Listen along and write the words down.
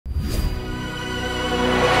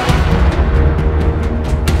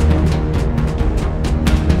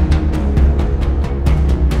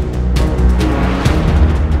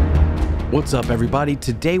What's up everybody?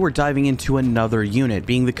 Today we're diving into another unit,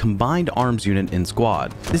 being the Combined Arms unit in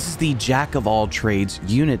Squad. This is the Jack of all trades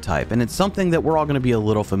unit type, and it's something that we're all going to be a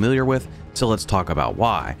little familiar with, so let's talk about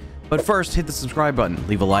why. But first, hit the subscribe button,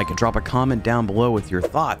 leave a like, and drop a comment down below with your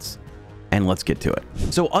thoughts. And let's get to it.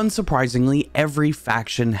 So unsurprisingly, every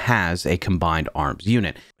faction has a Combined Arms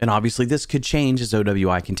unit, and obviously this could change as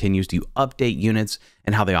OWI continues to update units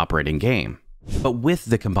and how they operate in game. But with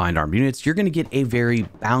the Combined Armed units, you're going to get a very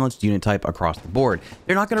balanced unit type across the board.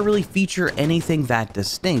 They're not going to really feature anything that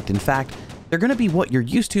distinct. In fact, they're going to be what you're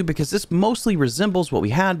used to because this mostly resembles what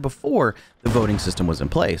we had before the voting system was in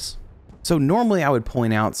place. So normally I would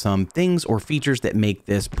point out some things or features that make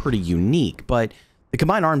this pretty unique, but the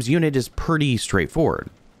Combined Arms unit is pretty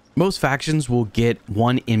straightforward. Most factions will get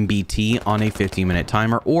one MBT on a 15-minute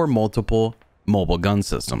timer or multiple mobile gun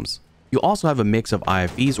systems. You also have a mix of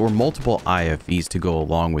IFVs or multiple IFVs to go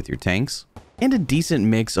along with your tanks, and a decent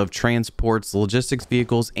mix of transports, logistics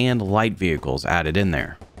vehicles, and light vehicles added in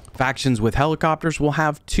there. Factions with helicopters will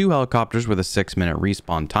have 2 helicopters with a 6-minute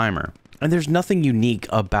respawn timer. And there's nothing unique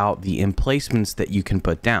about the emplacements that you can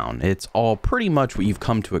put down. It's all pretty much what you've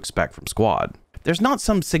come to expect from Squad. There's not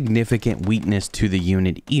some significant weakness to the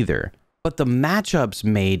unit either, but the matchups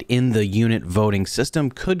made in the unit voting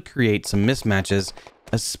system could create some mismatches,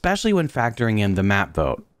 especially when factoring in the map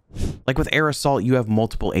vote. Like with Air Assault, you have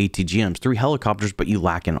multiple ATGMs, 3 helicopters, but you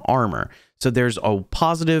lack in armor. So there's a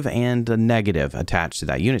positive and a negative attached to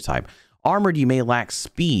that unit type. Armored, you may lack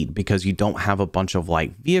speed because you don't have a bunch of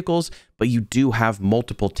light vehicles, but you do have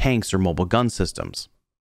multiple tanks or mobile gun systems.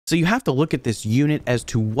 So you have to look at this unit as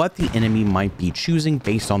to what the enemy might be choosing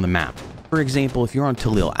based on the map. For example, if you're on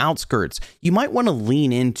Talil outskirts, you might want to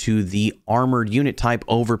lean into the armored unit type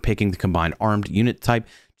over picking the combined armed unit type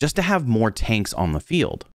just to have more tanks on the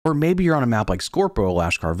field. Or maybe you're on a map like Scorpio or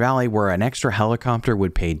Lashkar Valley where an extra helicopter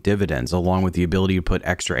would pay dividends along with the ability to put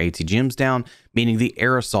extra ATGMs down, meaning the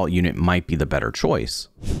air assault unit might be the better choice.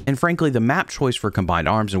 And frankly, the map choice for combined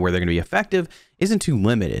arms and where they're going to be effective isn't too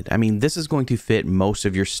limited. I mean, this is going to fit most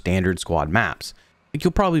of your standard squad maps. Like,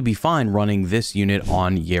 you'll probably be fine running this unit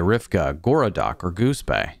on Yerifka, Gorodok, or Goose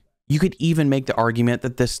Bay. You could even make the argument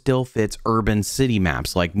that this still fits urban city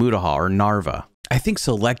maps like Mutaha or Narva. I think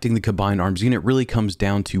selecting the Combined Arms unit really comes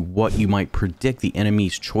down to what you might predict the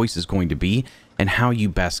enemy's choice is going to be and how you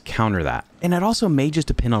best counter that. And it also may just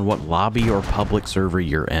depend on what lobby or public server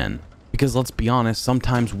you're in. Because let's be honest,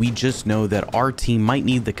 sometimes we just know that our team might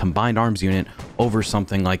need the Combined Arms unit over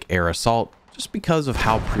something like Air Assault just because of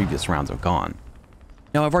how previous rounds have gone.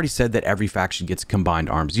 Now, I've already said that every faction gets a Combined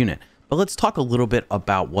Arms unit, but let's talk a little bit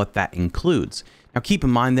about what that includes. Now, keep in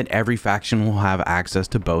mind that every faction will have access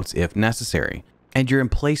to boats if necessary, and your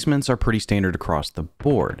emplacements are pretty standard across the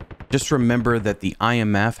board. Just remember that the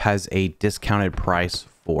IMF has a discounted price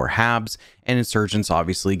for HABs, and insurgents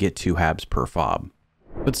obviously get 2 HABs per fob.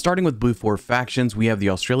 But starting with Blue 4 factions, we have the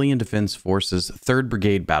Australian Defence Forces 3rd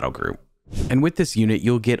Brigade Battle Group. And with this unit,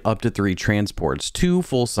 you'll get up to 3 transports, 2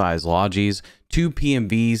 full-size Lodgies, 2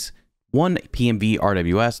 PMVs, 1 PMV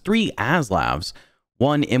RWS, 3 ASLAVs,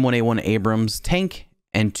 1 M1A1 Abrams tank,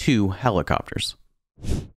 and 2 helicopters.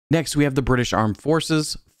 Next, we have the British Armed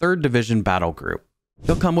Forces 3rd Division Battle Group.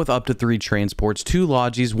 They'll come with up to 3 transports, 2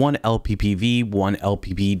 Lodgies, 1 LPPV, 1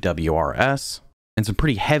 LPPWRS, and some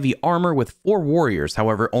pretty heavy armor with 4 warriors.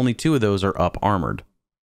 However, only 2 of those are up armored.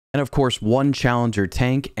 And of course, 1 Challenger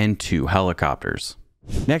tank and 2 helicopters.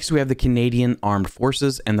 Next, we have the Canadian Armed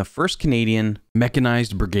Forces and the 1st Canadian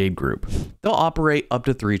Mechanized Brigade Group. They'll operate up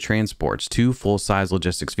to 3 transports, 2 full-size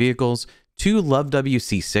logistics vehicles, 2 Love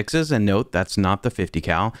WC6s, and note that's not the 50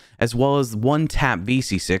 cal, as well as 1 TAP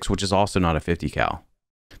VC6, which is also not a 50 cal.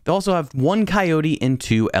 They also have 1 Coyote and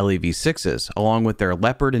 2 LEV6s, along with their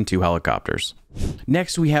Leopard and 2 helicopters.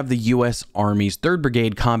 Next, we have the U.S. Army's 3rd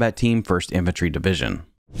Brigade Combat Team 1st Infantry Division,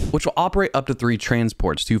 which will operate up to 3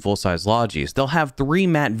 transports, 2 full-size Lodgies. They'll have 3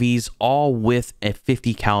 MAT-Vs, all with a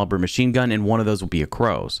 50 caliber machine gun, and one of those will be a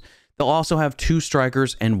Crows. They'll also have 2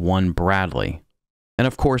 Strikers and 1 Bradley. And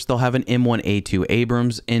of course, they'll have an M1A2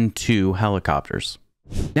 Abrams and 2 helicopters.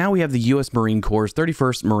 Now we have the U.S. Marine Corps'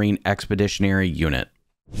 31st Marine Expeditionary Unit.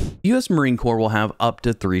 The U.S. Marine Corps will have up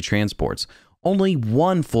to 3 transports, only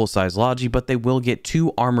 1 full-size Lodgie, but they will get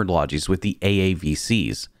 2 armored Lodgies with the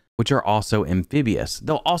AAVCs, which are also amphibious.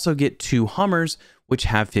 They'll also get 2 Hummers, which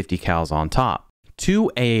have 50 cals on top, 2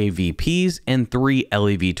 AAVPs and 3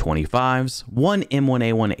 LEV-25s, 1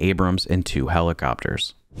 M1A1 Abrams, and 2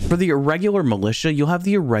 helicopters. For the irregular militia, you'll have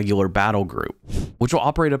the Irregular Battle Group, which will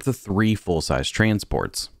operate up to 3 full-size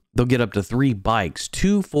transports. They'll get up to 3 bikes,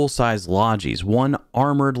 2 full-size Lodgies, 1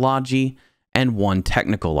 armored Lodgie, and 1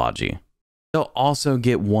 technical Lodgie. They'll also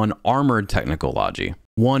get 1 armored technical logi,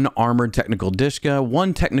 1 armored technical Dishka,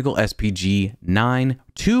 1 technical SPG 9,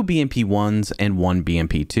 2 BMP1s, and 1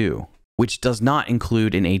 BMP2, which does not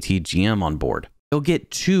include an ATGM on board. They'll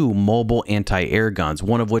get 2 mobile anti-air guns,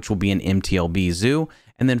 one of which will be an MTLB Zoo,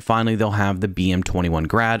 and then finally they'll have the BM21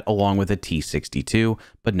 Grad along with a T-62,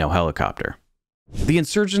 but no helicopter. The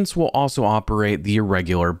insurgents will also operate the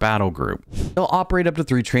irregular battle group. They'll operate up to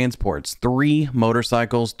 3 transports, 3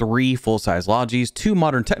 motorcycles, 3 full-size logis, 2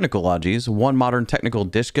 modern technical logis, 1 modern technical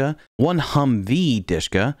Dishka, 1 Humvee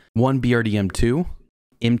Dishka, 1 BRDM-2,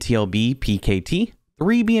 MTLB PKT,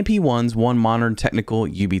 3 BMP-1s, 1 modern technical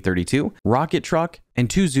UB-32, rocket truck, and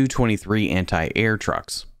 2 Zu-23 anti-air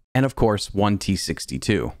trucks. And of course, 1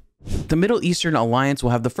 T-62. The Middle Eastern Alliance will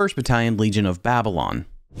have the 1st Battalion Legion of Babylon.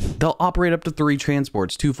 They'll operate up to 3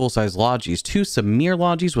 transports, 2 full-size logis, 2 Samir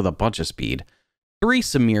logis with a bunch of speed, 3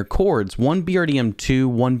 Samir Cords, 1 BRDM-2,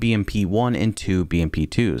 1 BMP-1, and 2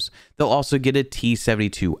 BMP-2s. They'll also get a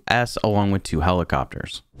T-72S along with 2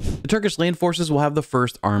 helicopters. The Turkish land forces will have the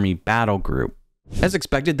 1st Army Battle Group. As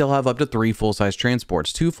expected, they'll have up to 3 full-size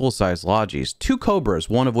transports, 2 full-size logis, 2 Cobras,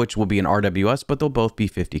 one of which will be an RWS, but they'll both be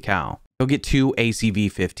 50 cal. They'll get 2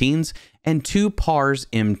 ACV-15s and 2 PARS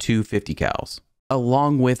M2 50 cals,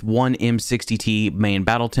 along with 1 M60T main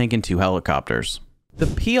battle tank and 2 helicopters. The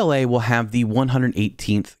PLA will have the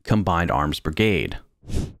 118th Combined Arms Brigade.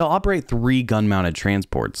 They'll operate 3 gun-mounted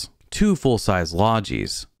transports, 2 full-size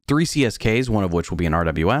logis, 3 CSKs, one of which will be an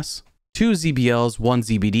RWS, 2 ZBLs, 1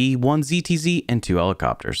 ZBD, 1 ZTZ, and 2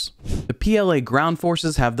 helicopters. The PLA ground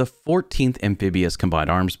forces have the 14th Amphibious Combined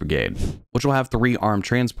Arms Brigade, which will have 3 armed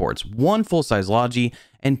transports, 1 full-size logi,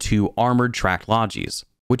 and 2 armored tracked logis,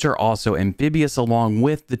 which are also amphibious along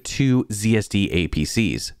with the 2 ZSD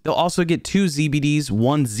APCs. They'll also get 2 ZBDs,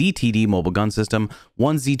 1 ZTD mobile gun system,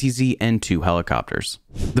 1 ZTZ, and 2 helicopters.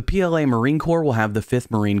 The PLA Marine Corps will have the 5th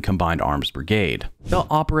Marine Combined Arms Brigade. They'll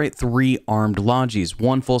operate 3 armed logis,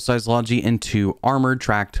 1 full-size logi, and 2 armored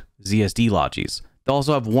tracked ZSD logis. They'll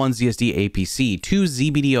also have 1 ZSD APC, 2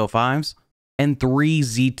 ZBD-05s, and 3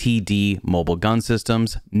 ZTD mobile gun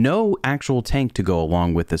systems. No actual tank to go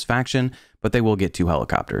along with this faction, but they will get 2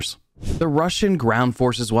 helicopters. The Russian ground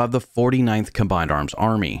forces will have the 49th Combined Arms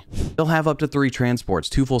Army. They'll have up to 3 transports,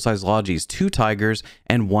 2 full-size logis, 2 Tigers,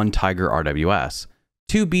 and 1 Tiger RWS,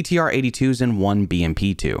 2 BTR-82s, and 1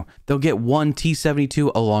 BMP-2. They'll get 1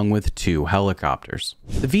 T-72 along with 2 helicopters.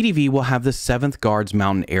 The VDV will have the 7th Guards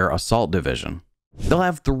Mountain Air Assault Division. They'll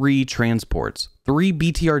have 3 transports, 3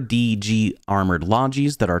 BTR-DG armored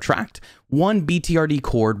logis that are tracked, 1 BTR-D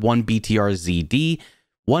Cord, 1 BTR-ZD,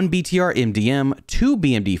 1 BTR-MDM, 2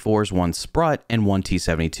 BMD-4s, 1 Sprut, and 1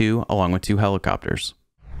 T-72, along with 2 helicopters.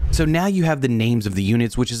 So now you have the names of the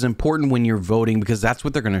units, which is important when you're voting because that's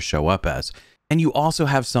what they're going to show up as. And you also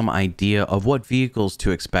have some idea of what vehicles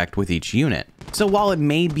to expect with each unit. So while it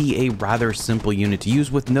may be a rather simple unit to use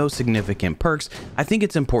with no significant perks, I think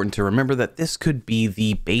it's important to remember that this could be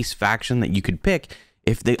the base faction that you could pick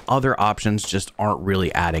if the other options just aren't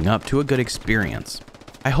really adding up to a good experience.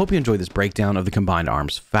 I hope you enjoyed this breakdown of the Combined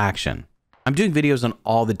Arms faction. I'm doing videos on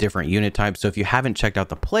all the different unit types, so if you haven't checked out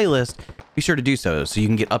the playlist, be sure to do so you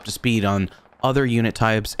can get up to speed on other unit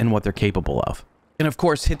types and what they're capable of. And of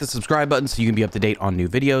course, hit the subscribe button so you can be up to date on new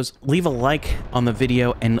videos. Leave a like on the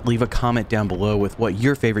video and leave a comment down below with what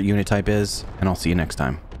your favorite unit type is, and I'll see you next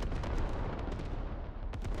time.